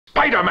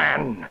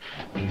Spider-Man!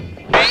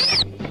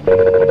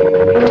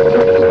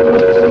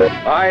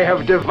 I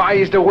have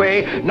devised a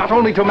way not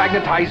only to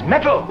magnetize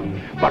metal,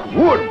 but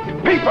wood,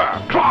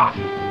 paper, cloth.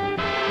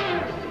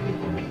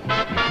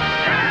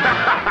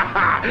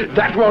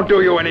 That won't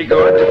do you any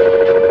good.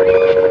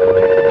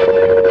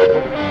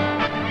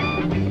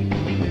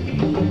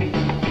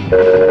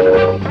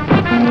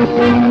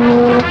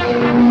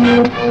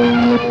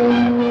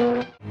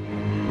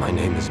 My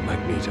name is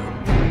Magneto.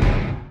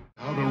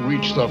 How to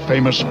reach the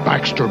famous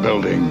Baxter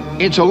building?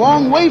 It's a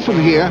long way from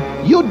here.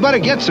 You'd better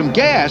get some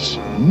gas.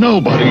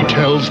 Nobody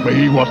tells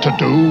me what to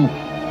do.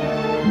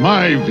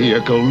 My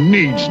vehicle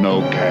needs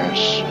no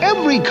gas.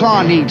 Every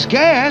car needs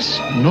gas.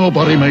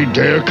 Nobody may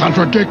dare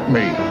contradict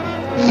me.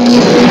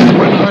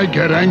 When I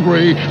get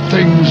angry,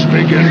 things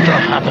begin to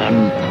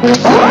happen.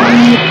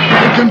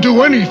 I can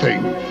do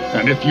anything.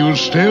 And if you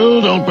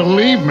still don't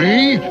believe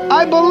me...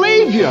 I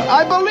believe you.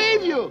 I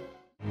believe you.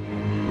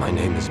 My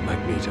name is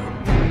Magneto.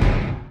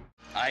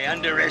 I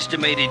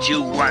underestimated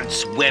you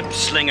once, web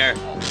slinger.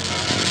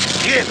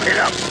 Give it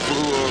up,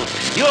 fool.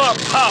 Your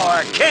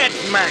power can't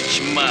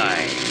match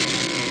mine.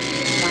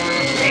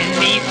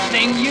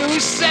 Anything you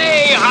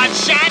say,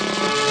 hotshot!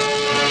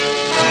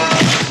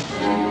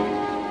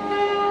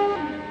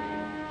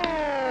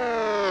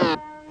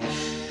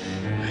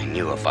 I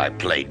knew if I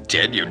played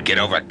dead, you'd get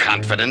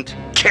overconfident,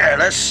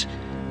 careless.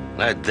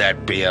 Let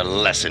that be a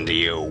lesson to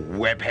you,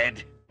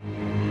 webhead.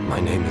 My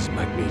name is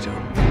Magneto.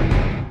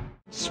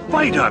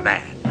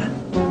 Spider-Man!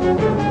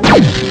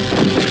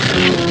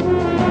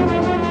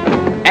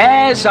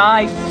 As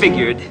I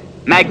figured,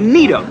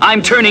 Magneto,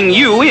 I'm turning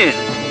you in.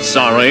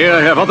 Sorry,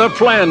 I have other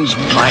plans.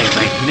 My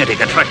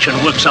magnetic attraction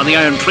works on the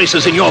iron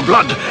traces in your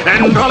blood.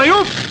 And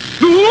alley-oop!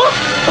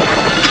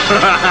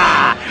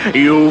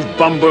 You've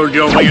bumbled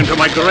your way into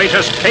my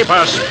greatest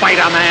paper,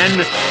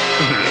 Spider-Man.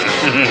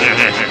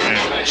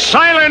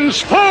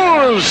 Silence,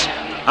 fools!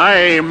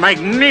 I,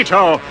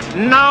 Magneto,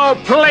 now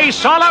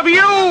place all of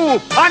you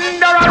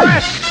under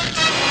arrest!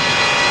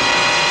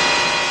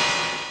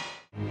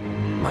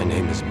 My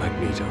name is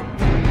Magneto.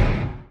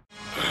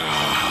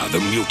 The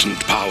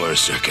mutant power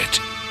circuit.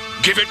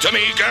 Give it to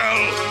me,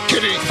 girl!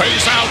 Kitty,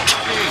 phase out!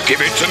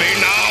 Give it to me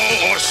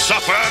now or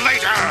suffer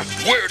later!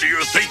 Where do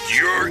you think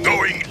you're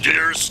going,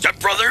 dear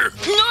stepbrother?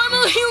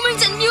 Normal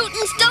humans and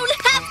mutants don't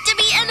have to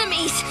be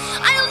enemies!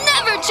 I'll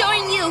never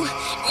join you!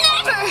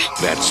 Never!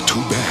 That's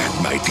too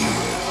bad, my dear.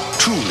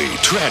 Truly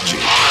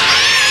tragic.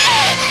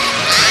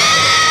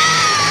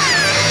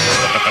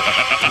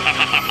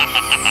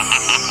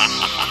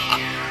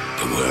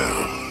 The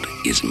world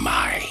is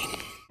mine.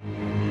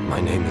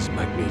 My name is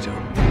Magneto.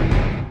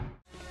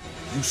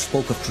 You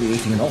spoke of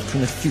creating an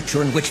alternate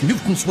future in which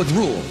mutants would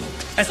rule,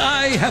 as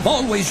I have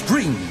always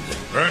dreamed.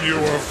 Then you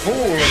were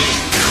foolish.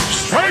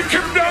 Strike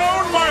him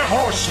down, my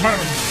horseman!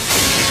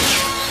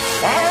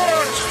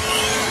 Forward!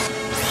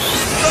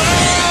 I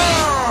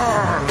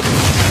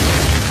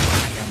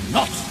am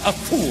not a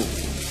fool.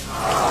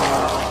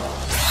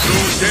 You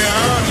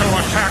dare to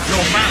attack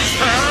your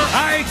master?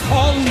 I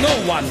call no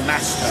one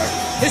master,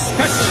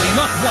 especially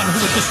not one who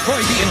would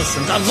destroy the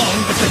innocent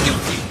along with the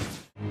guilty.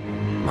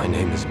 My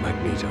name is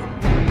Magneto.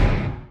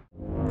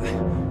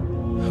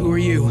 Who are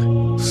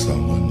you?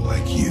 Someone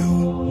like you.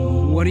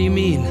 What do you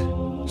mean?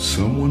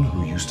 Someone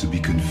who used to be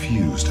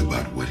confused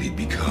about what he'd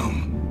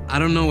become. I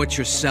don't know what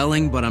you're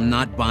selling, but I'm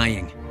not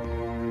buying.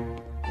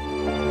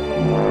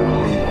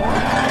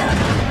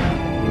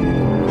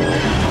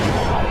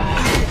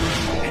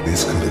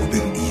 This could have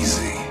been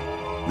easy.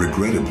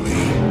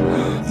 Regrettably,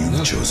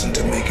 you've chosen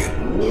to make it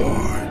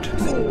hard.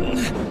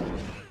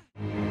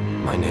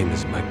 My name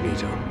is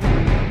Magneto.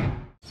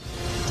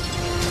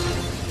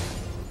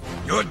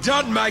 You're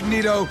done,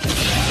 Magneto!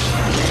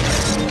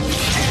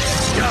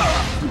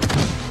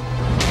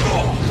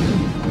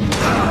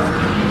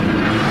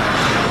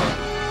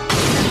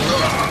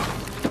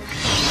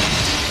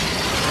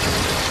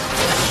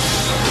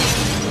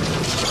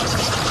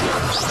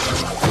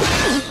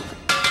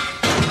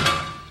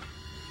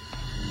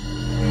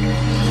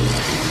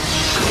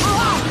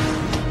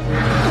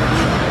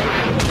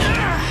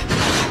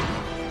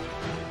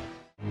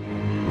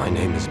 My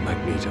name is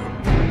Magneto.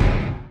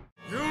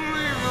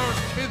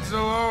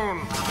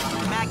 Alone.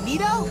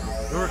 Magneto?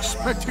 You're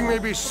expecting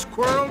maybe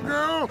Squirrel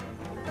Girl?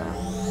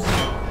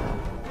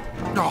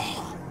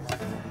 Oh.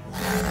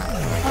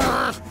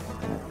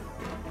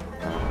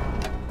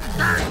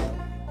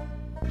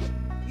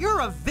 You're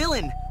a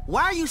villain.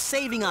 Why are you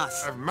saving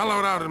us? I've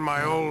mellowed out in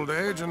my old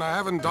age, and I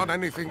haven't done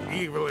anything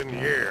evil in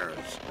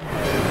years.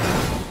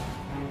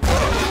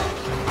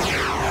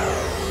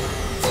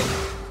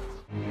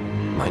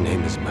 My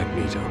name is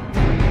Magneto.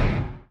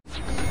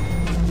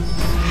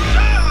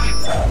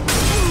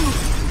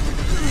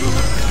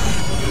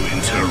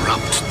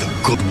 Interrupt the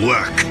good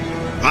work.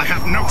 I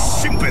have no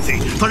sympathy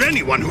for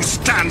anyone who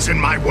stands in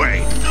my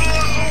way.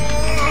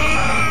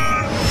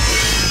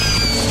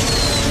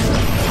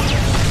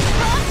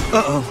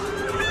 Uh-oh.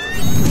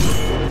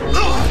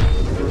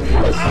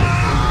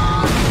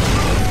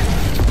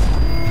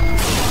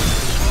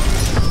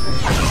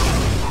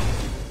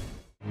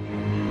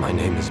 My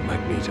name is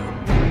Magneto.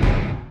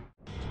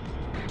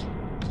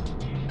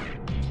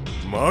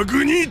 マ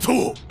グニー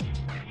ト。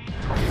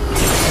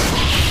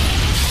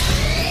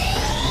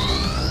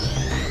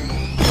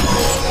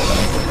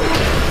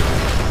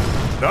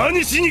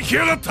何しに来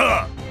やがっ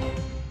た。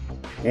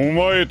お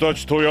前た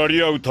ちとや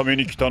り合うため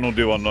に来たの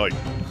ではない。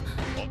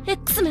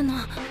X メンの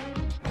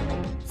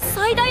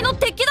最大の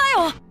敵だ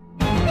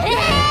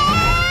よ。